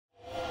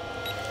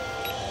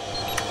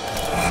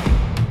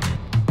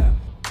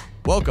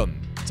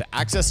Welcome to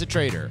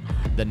AccessATrader,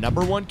 the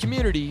 #1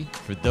 community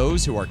for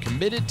those who are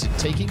committed to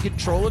taking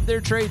control of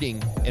their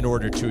trading in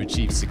order to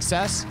achieve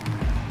success,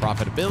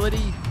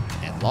 profitability,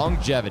 and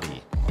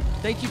longevity.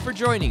 Thank you for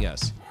joining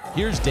us.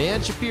 Here's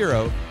Dan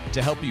Shapiro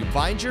to help you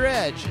find your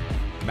edge,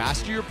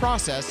 master your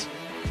process,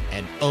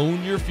 and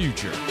own your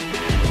future.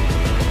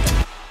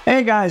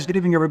 Hey guys, good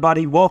evening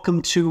everybody.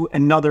 Welcome to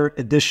another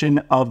edition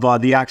of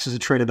the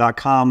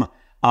AccessATrader.com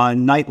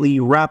nightly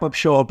wrap-up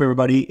show. Hope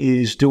everybody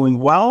is doing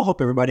well. Hope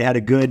everybody had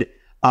a good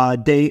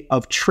day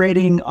of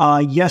trading.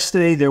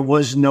 Yesterday there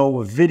was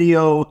no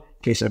video, in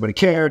case anybody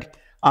cared.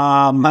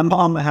 My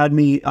mom had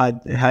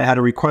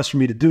a request for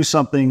me to do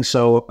something.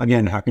 So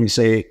again, how can you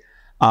say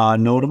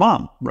no to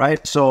mom,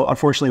 right? So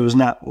unfortunately, it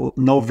was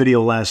no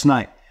video last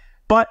night.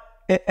 But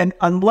and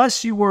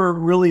unless you were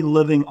really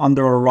living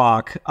under a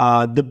rock,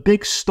 the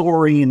big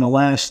story in the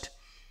last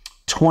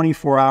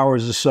 24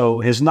 hours or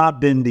so has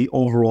not been the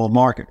overall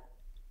market.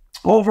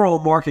 Overall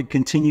market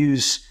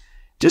continues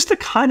just to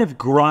kind of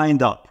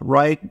grind up,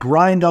 right?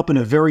 Grind up in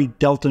a very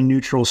delta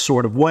neutral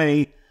sort of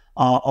way.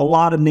 A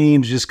lot of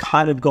names just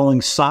kind of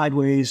going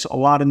sideways. A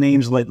lot of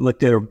names like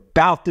they're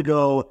about to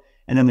go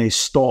and then they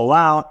stall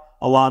out.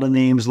 A lot of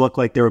names look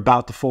like they're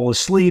about to fall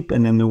asleep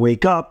and then they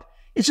wake up.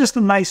 It's just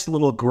a nice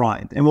little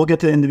grind. And we'll get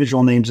to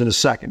individual names in a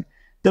second.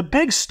 The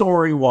big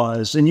story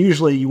was, and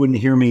usually you wouldn't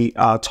hear me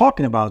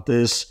talking about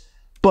this,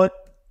 but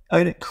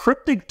a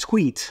cryptic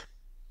tweet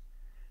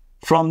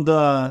from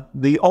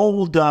the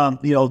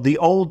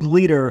old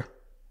leader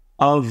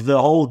of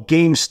the whole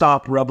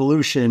GameStop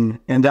revolution,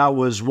 and that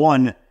was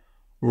one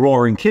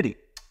Roaring Kitty.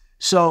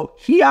 So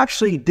he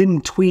actually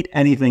didn't tweet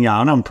anything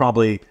out. I'm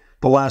probably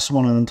the last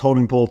one on the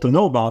totem pole to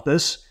know about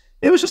this.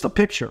 It was just a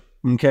picture,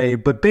 okay?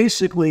 But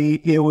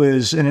basically, it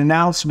was an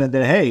announcement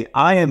that, hey,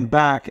 I am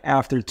back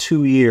after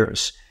 2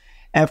 years.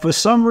 And for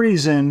some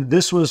reason,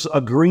 this was a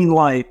green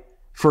light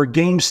for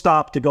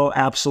GameStop to go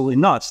absolutely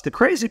nuts. The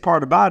crazy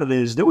part about it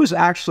is there was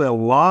actually a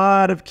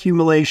lot of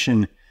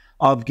accumulation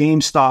of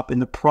GameStop in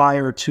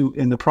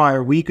the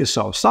prior week or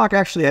so. Stock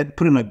actually had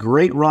put in a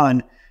great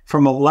run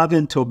from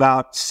 $11 to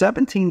about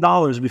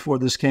 $17 before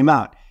this came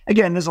out.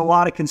 Again, there's a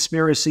lot of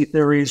conspiracy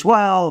theories.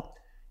 Well,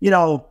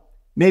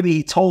 maybe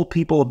he told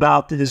people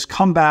about this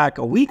comeback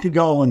a week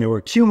ago and they were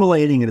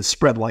accumulating and it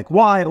spread like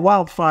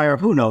wildfire.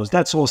 Who knows?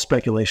 That's all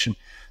speculation.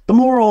 The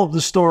moral of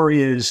the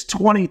story is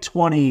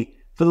 2020,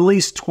 for at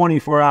least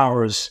 24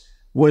 hours,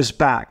 was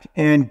back.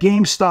 And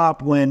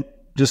GameStop went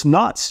just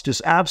nuts,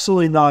 just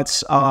absolutely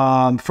nuts,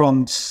 from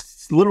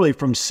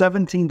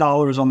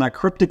 $17 on that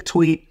cryptic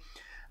tweet.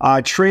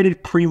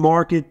 Traded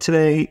pre-market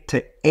today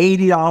to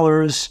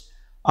 $80.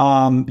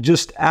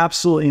 Just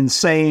absolutely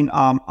insane.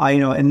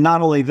 And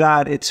not only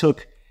that, it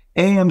took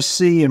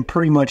AMC and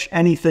pretty much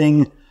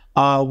anything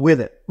with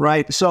it,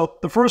 right? So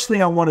the first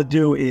thing I want to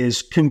do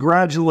is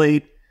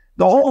congratulate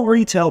the whole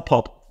retail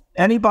public.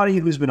 Anybody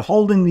who's been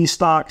holding these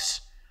stocks,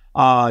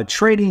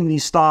 trading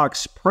these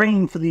stocks,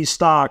 praying for these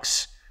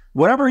stocks,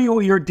 whatever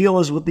your deal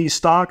is with these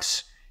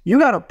stocks, you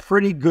got a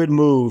pretty good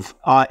move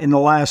in the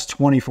last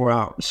 24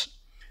 hours.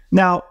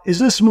 Now, is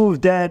this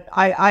move dead?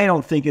 I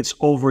don't think it's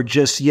over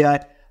just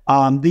yet.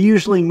 They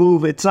usually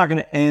move. It's not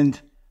going to end.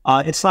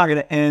 It's not going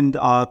to end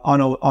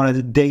on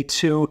a day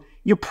two.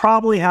 You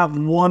probably have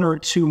 1 or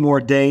 2 more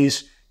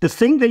days. The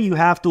thing that you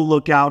have to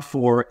look out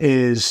for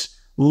is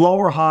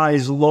lower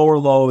highs, lower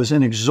lows,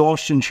 and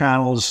exhaustion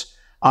channels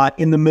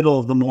in the middle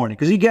of the morning.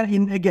 Because again,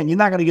 you're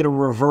not going to get a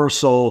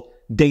reversal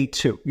day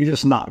two. You're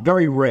just not.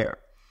 Very rare.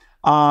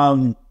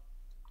 Having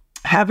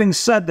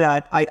said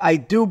that, I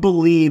do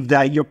believe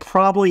that you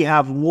probably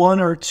have 1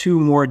 or 2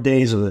 more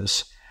days of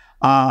this.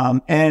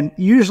 And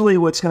usually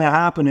what's going to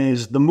happen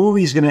is the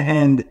movie's going to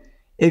end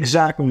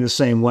exactly the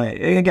same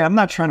way. Again, I'm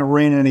not trying to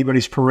rain on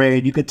anybody's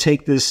parade. You could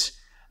take this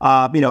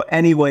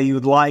any way you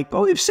would like.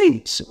 But we've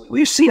seen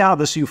how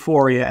this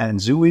euphoria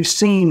ends. We've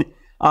seen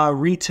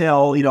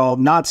retail,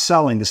 not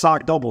selling. The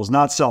stock doubles,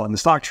 not selling. The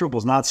stock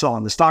triples, not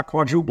selling. The stock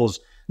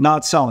quadruples,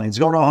 not selling. It's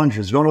going to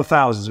hundreds, going to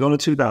thousands, going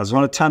to 2,000,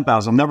 going to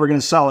 10,000. I'm never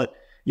going to sell it.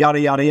 Yada,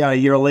 yada, yada. A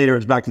year later,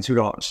 it's back to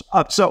 $2.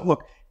 So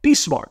look, be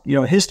smart.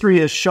 History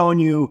has shown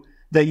you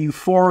that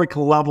euphoric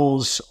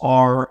levels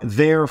are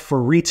there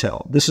for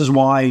retail. This is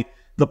why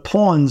the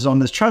pawns on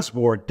this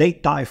chessboard, they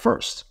die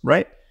first,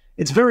 right?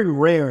 It's very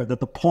rare that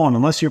the pawn,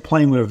 unless you're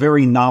playing with a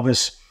very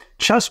novice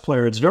chess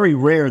player, it's very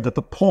rare that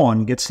the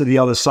pawn gets to the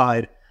other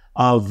side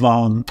of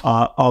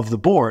the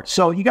board.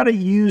 So you got to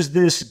use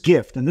this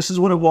gift, and this is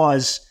what it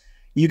was.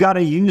 You got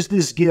to use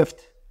this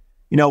gift.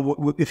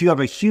 If you have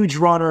a huge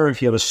runner,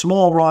 if you have a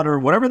small runner,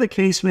 whatever the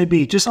case may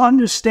be, just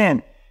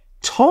understand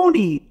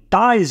Tony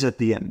dies at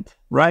the end,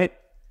 right?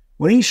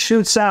 When he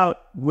shoots out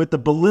with the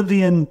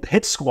Bolivian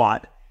hit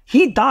squad,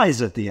 he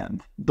dies at the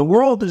end. The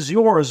World Is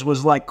Yours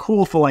was like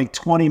cool for like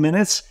 20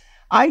 minutes.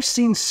 I've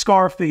seen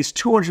Scarface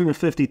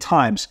 250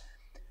 times.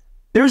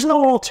 There's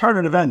no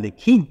alternative ending.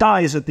 He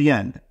dies at the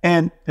end.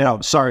 And,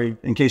 sorry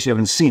in case you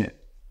haven't seen it.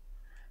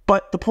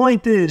 But the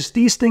point is,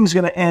 these things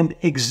are going to end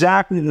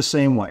exactly the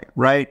same way,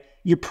 right?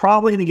 You're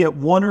probably going to get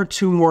 1 or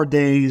 2 more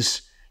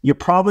days you're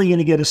probably going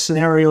to get a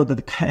scenario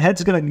that the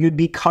head's going to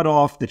be cut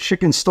off, the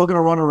chicken's still going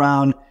to run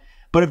around,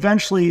 but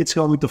eventually it's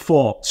going to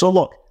fall. So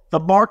look, the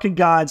market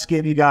gods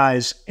gave you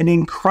guys an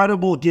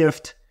incredible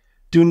gift.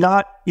 Do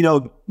not,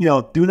 do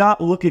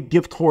not look at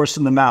gift horse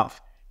in the mouth.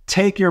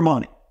 Take your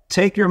money,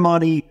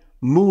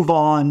 move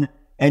on,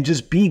 and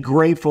just be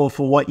grateful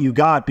for what you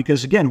got.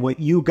 Because again, what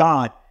you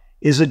got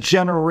is a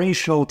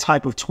generational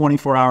type of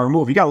 24-hour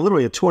move. You got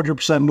literally a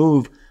 200%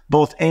 move,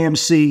 both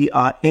AMC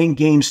and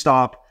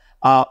GameStop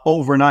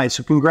overnight.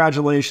 So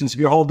congratulations. If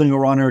you're holding a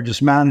runner,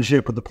 just manage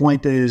it. But the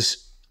point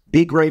is,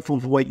 be grateful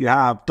for what you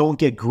have. Don't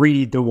get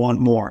greedy to want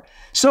more.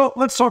 So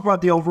let's talk about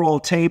the overall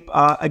tape.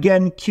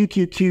 Again,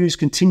 QQQs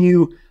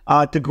continue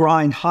to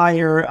grind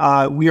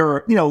higher. We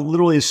are,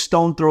 literally a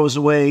stone throws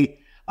away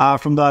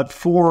from that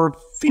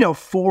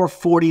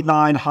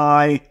 449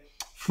 high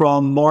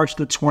from March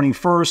the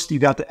 21st. You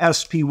got the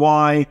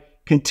SPY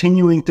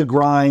continuing to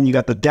grind. You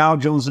got the Dow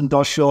Jones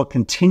Industrial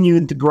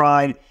continuing to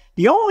grind.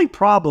 The only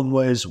problem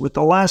was with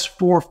the last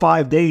 4 or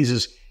 5 days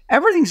is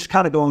everything's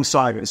kind of going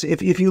sideways.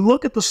 If you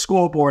look at the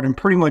scoreboard and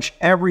pretty much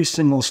every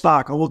single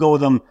stock, and we'll go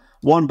with them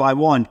one by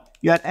one,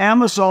 you had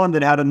Amazon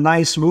that had a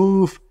nice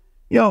move,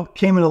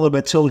 came in a little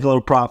bit, tilted a little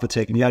profit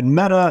taking. You had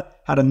Meta,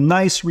 had a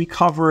nice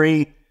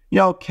recovery,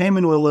 came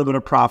in with a little bit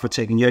of profit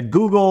taking. You had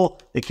Google,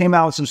 they came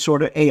out with some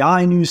sort of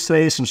AI news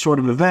today, some sort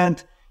of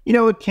event.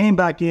 It came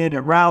back in, it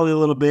rallied a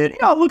little bit.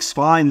 It looks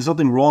fine. There's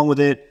nothing wrong with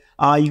it.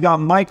 You got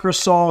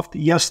Microsoft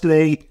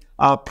yesterday.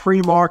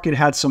 Pre-market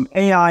had some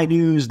AI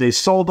news. They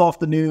sold off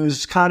the news.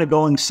 It's kind of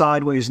going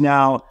sideways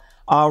now.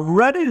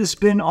 Reddit has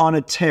been on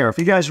a tear. If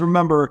you guys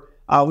remember,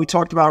 we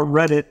talked about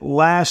Reddit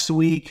last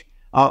week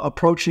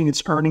approaching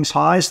its earnings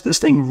highs. This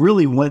thing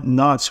really went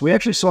nuts. We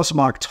actually saw some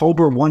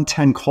October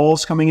 110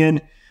 calls coming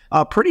in.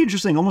 Pretty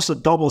interesting, almost a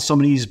double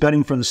somebody's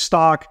betting for the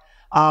stock.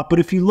 But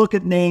if you look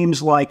at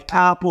names like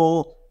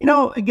Apple,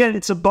 again,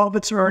 it's above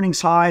its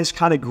earnings highs,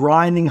 kind of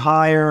grinding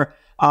higher.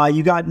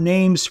 You got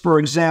names, for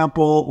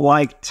example,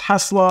 like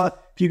Tesla.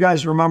 If you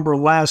guys remember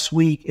last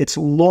week, it's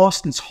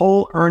lost its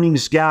whole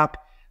earnings gap.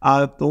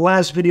 The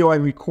last video I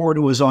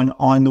recorded was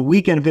on the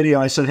weekend video.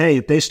 I said, hey,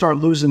 if they start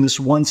losing this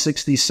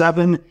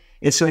 167,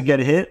 it's going to get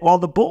a hit. Well,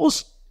 the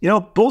Bulls,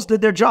 Bulls did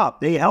their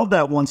job. They held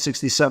that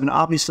 167,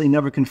 obviously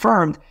never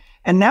confirmed.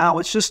 And now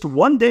it's just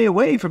 1 day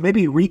away from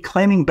maybe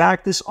reclaiming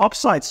back this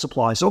upside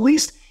supply. So at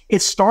least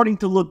it's starting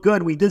to look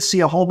good. We did see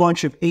a whole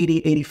bunch of 80,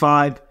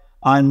 85,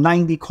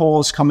 90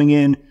 calls coming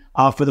in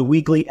for the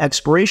weekly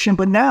expiration.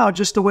 But now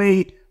just the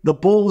way the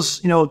Bulls,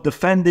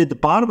 defended the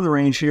bottom of the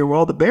range here,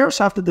 well, the Bears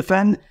have to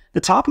defend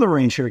the top of the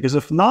range here. Because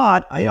if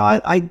not,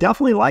 I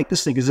definitely like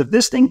this thing. Because if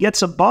this thing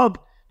gets above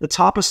the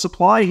top of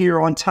supply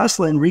here on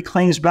Tesla and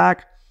reclaims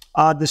back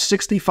the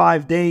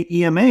 65-day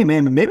EMA,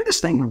 man, maybe this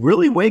thing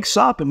really wakes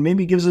up and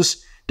maybe gives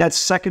us that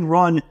second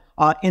run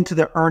into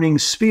the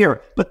earnings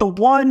sphere. But the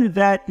one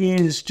that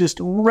is just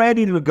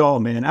ready to go,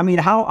 man. I mean,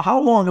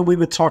 how long have we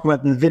been talking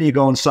about NVIDIA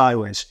going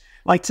sideways?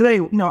 Like today,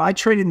 I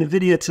traded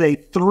NVIDIA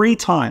today 3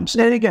 times.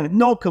 And again,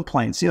 no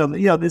complaints.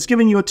 It's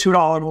giving you a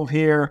 $2 move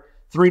here,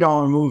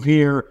 $3 move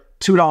here,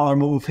 $2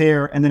 move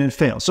here, and then it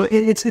fails. So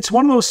it's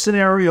one of those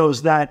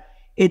scenarios that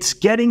it's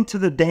getting to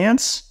the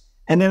dance,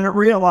 and then it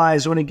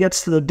realized when it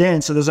gets to the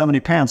dance, it doesn't have any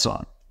pants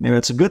on. Maybe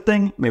it's a good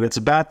thing. Maybe it's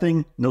a bad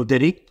thing. No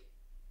diddy.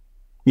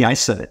 Yeah, I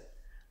said it.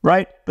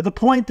 Right? But the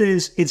point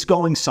is, it's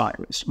going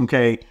sideways.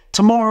 Okay.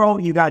 Tomorrow,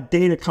 you got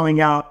data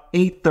coming out,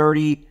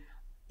 8:30.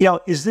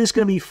 Is this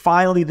going to be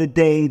finally the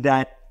day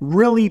that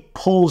really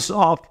pulls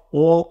up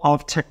all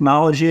of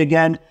technology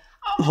again?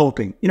 I'm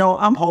hoping.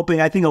 I'm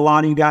hoping. I think a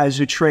lot of you guys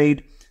who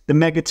trade the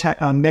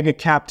mega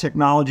cap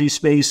technology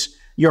space,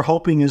 you're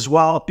hoping as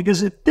well.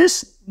 Because if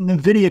this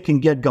NVIDIA can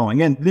get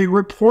going, and they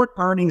report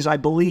earnings, I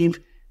believe,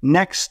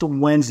 next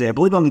Wednesday, I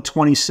believe on the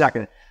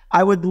 22nd,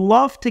 I would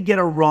love to get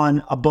a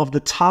run above the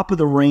top of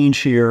the range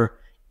here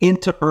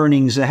into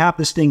earnings and have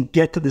this thing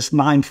get to this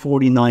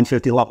 940,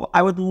 950 level.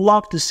 I would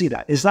love to see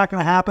that. Is that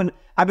going to happen?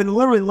 I've been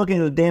literally looking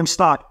at the damn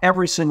stock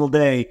every single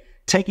day,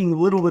 taking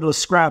little bit of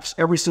scraps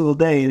every single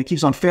day, and it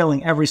keeps on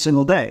failing every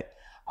single day.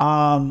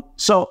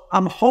 So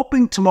I'm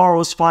hoping tomorrow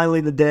is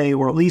finally the day,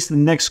 or at least the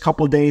next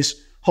couple of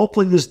days.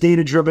 Hopefully this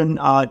data-driven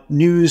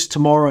news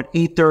tomorrow at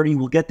 8:30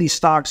 will get these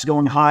stocks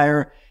going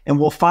higher, and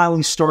we'll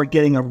finally start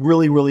getting a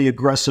really, really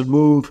aggressive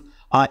move,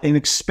 an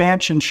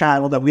expansion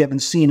channel that we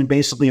haven't seen in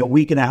basically a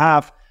week and a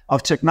half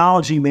of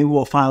technology. Maybe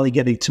we'll finally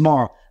get it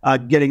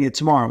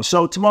tomorrow.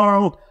 So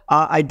tomorrow,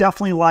 I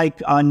definitely like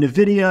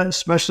NVIDIA,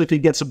 especially if it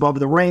gets above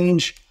the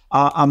range.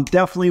 I'm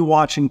definitely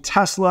watching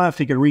Tesla. If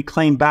it can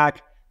reclaim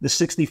back the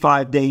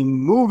 65-day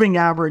moving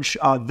average,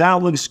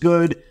 that looks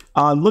good.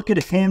 Look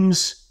at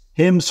hims,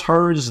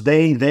 hers,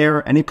 they,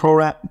 their, any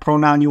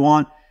pronoun you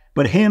want.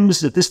 But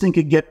hims, if this thing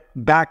could get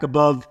back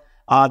above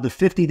the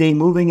 50-day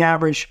moving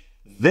average,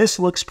 this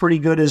looks pretty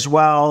good as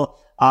well.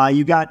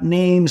 You got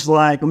names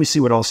like, let me see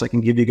what else I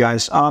can give you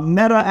guys.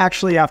 Meta,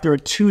 actually, after a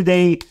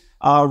 2-day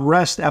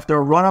rest, after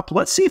a run-up,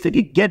 let's see if it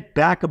could get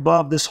back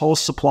above this whole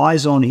supply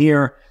zone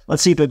here.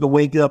 Let's see if it could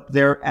wake up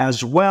there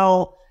as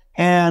well.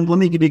 And let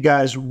me give you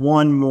guys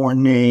one more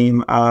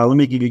name. Let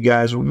me give you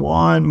guys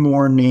one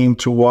more name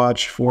to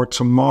watch for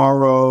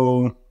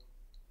tomorrow.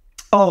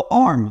 Oh,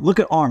 ARM. Look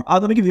at ARM.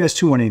 Let me give you guys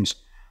two more names.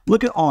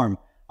 Look at ARM.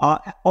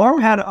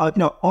 ARM had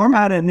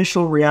an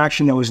initial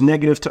reaction that was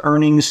negative to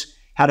earnings.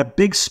 Had a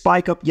big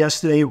spike up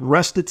yesterday.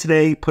 Rested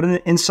today. Put in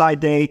an inside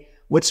day.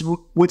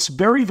 What's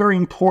very, very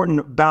important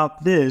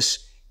about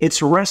this,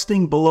 it's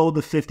resting below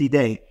the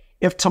 50-day.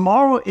 If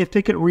tomorrow, if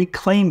it could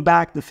reclaim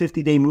back the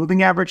 50-day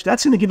moving average,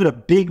 that's going to give it a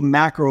big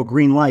macro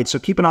green light. So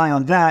keep an eye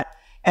on that.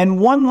 And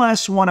one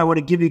last one, I want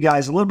to give you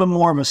guys a little bit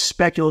more of a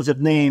speculative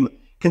name,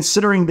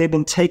 considering they've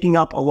been taking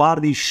up a lot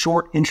of these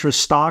short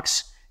interest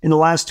stocks in the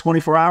last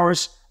 24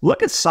 hours.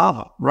 Look at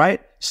Sava,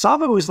 right?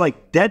 Sava was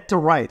like dead to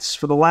rights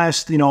for the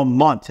last,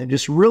 month, and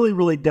just really,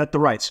 really dead to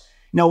rights.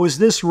 Now, was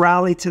this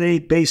rally today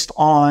based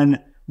on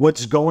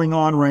what's going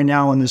on right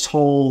now in this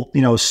whole,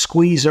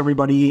 squeeze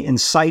everybody in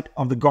sight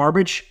of the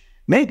garbage?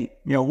 Maybe,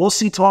 we'll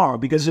see tomorrow,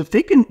 because if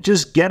they can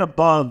just get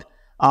above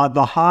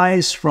the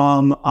highs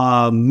from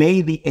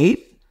May the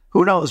 8th,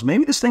 who knows?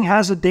 Maybe this thing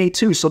has a day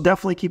too. So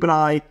definitely keep an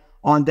eye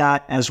on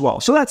that as well.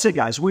 So that's it,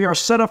 guys. We are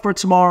set up for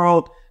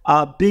tomorrow.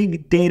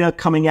 Big data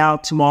coming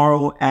out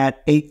tomorrow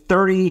at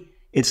 8:30.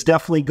 It's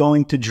definitely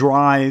going to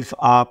drive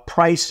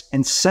price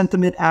and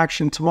sentiment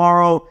action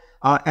tomorrow.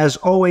 As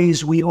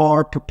always, we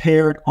are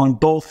prepared on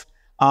both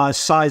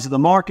sides of the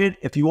market.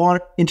 If you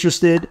are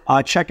interested,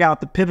 check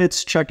out the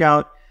pivots, check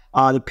out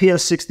the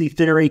PS60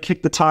 theory,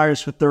 kick the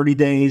tires for 30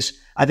 days.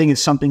 I think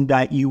it's something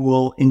that you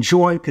will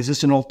enjoy because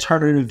it's an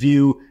alternative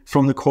view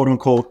from the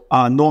quote-unquote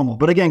normal.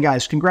 But again,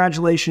 guys,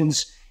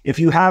 congratulations. If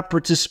you have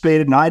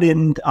participated, and I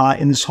didn't,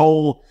 in this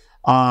whole,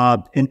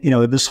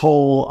 GameStop,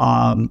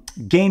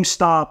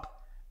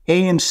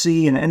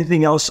 AMC, and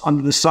anything else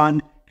under the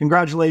sun,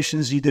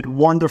 congratulations. You did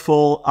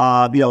wonderful.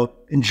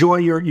 Enjoy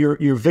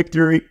your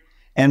victory,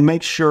 and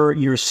make sure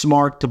you're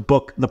smart to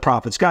book the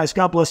profits. Guys,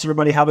 God bless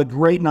everybody. Have a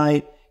great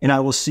night, and I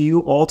will see you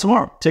all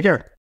tomorrow. Take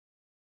care.